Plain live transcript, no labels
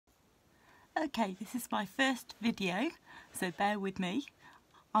Okay, this is my first video, so bear with me.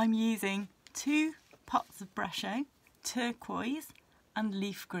 I'm using 2 pots of Brusho, turquoise and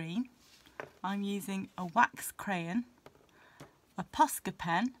leaf green. I'm using a wax crayon, a Posca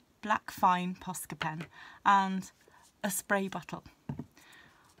pen, black fine Posca pen, and a spray bottle.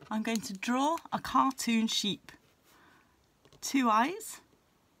 I'm going to draw a cartoon sheep. 2 eyes,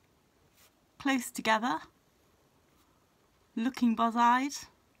 close together, looking buzz-eyed.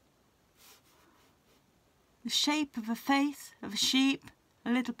 The shape of a face of a sheep, a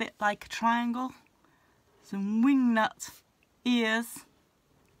little bit like a triangle. Some wingnut ears,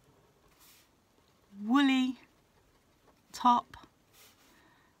 woolly top,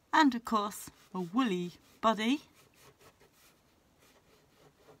 and of course a woolly body.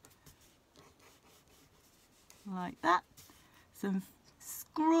 Like that. Some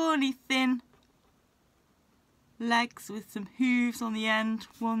scrawny thin legs with some hooves on the end,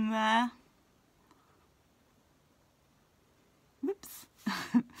 one there. Whoops.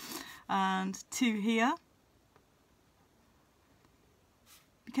 And 2 here.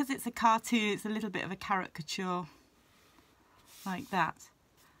 Because it's a cartoon, it's a little bit of a caricature, like that.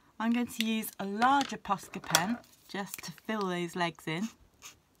 I'm going to use a larger Posca pen just to fill those legs in,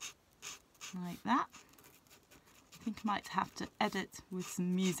 like that. I think I might have to edit with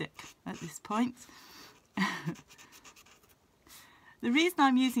some music at this point. The reason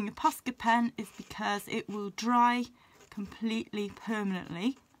I'm using a Posca pen is because it will dry completely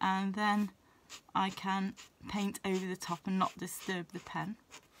permanently, and then I can paint over the top and not disturb the pen.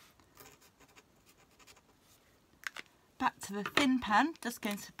 Back to the thin pen, just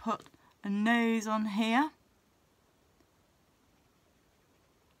going to put a nose on here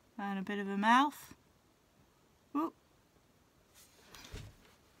and a bit of a mouth. Ooh.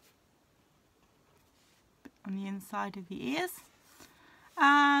 On the inside of the ears,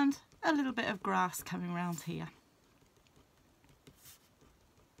 and a little bit of grass coming around here.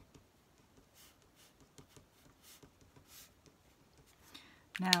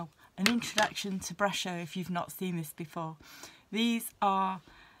 Now, an introduction to Brusho if you've not seen this before. These are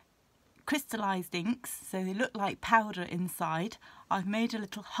crystallised inks, so they look like powder inside. I've made a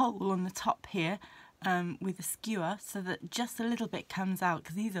little hole on the top here with a skewer so that just a little bit comes out,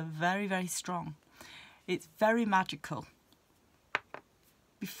 because these are very, very strong. It's very magical.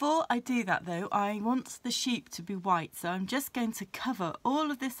 Before I do that though, I want the sheep to be white, so I'm just going to cover all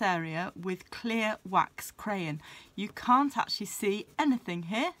of this area with clear wax crayon. You can't actually see anything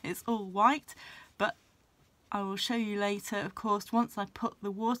here, it's all white, but I will show you later, of course, once I put the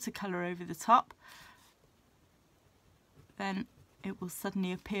watercolour over the top, then it will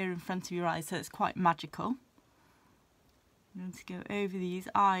suddenly appear in front of your eyes, so it's quite magical. I'm going to go over these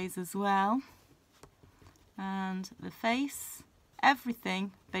eyes as well, and the face.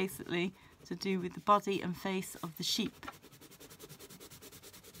 Everything basically to do with the body and face of the sheep.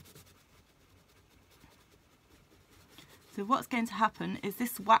 So what's going to happen is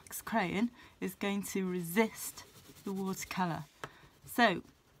this wax crayon is going to resist the watercolour. So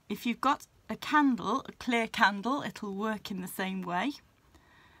if you've got a candle, a clear candle, it'll work in the same way.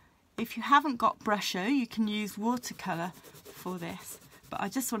 If you haven't got Brusho, you can use watercolour for this, but I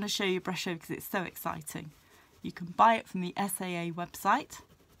just want to show you Brusho because it's so exciting. You can buy it from the SAA website.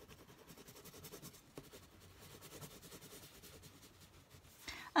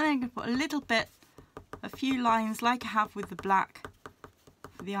 And then I'm going to put a little bit, a few lines like I have with the black,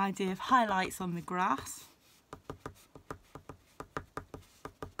 for the idea of highlights on the grass.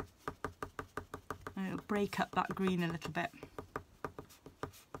 And it'll break up that green a little bit.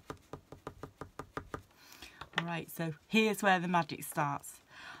 Alright, so here's where the magic starts.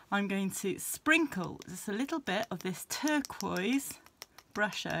 I'm going to sprinkle just a little bit of this turquoise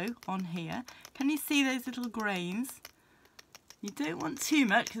Brusho on here. Can you see those little grains? You don't want too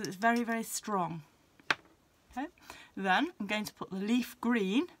much because it's very, very strong. Okay. Then I'm going to put the leaf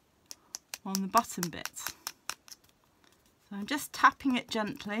green on the bottom bit. So I'm just tapping it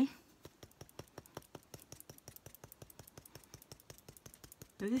gently.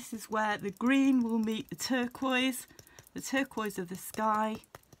 So this is where the green will meet the turquoise of the sky,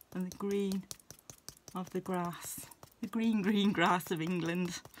 and the green of the grass, the green grass of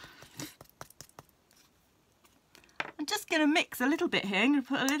England. I'm just going to mix a little bit here. I'm going to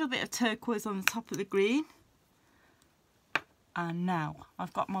put a little bit of turquoise on the top of the green. And now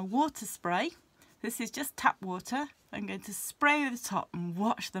I've got my water spray. This is just tap water. I'm going to spray over the top and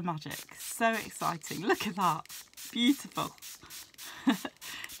watch the magic. So exciting. Look at that. Beautiful.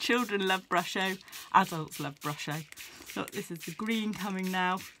 Children love Brusho, adults love Brusho. Look, this is the green coming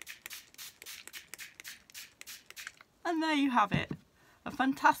now. And there you have it, a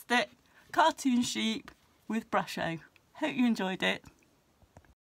fantastic cartoon sheep with Brusho. Hope you enjoyed it.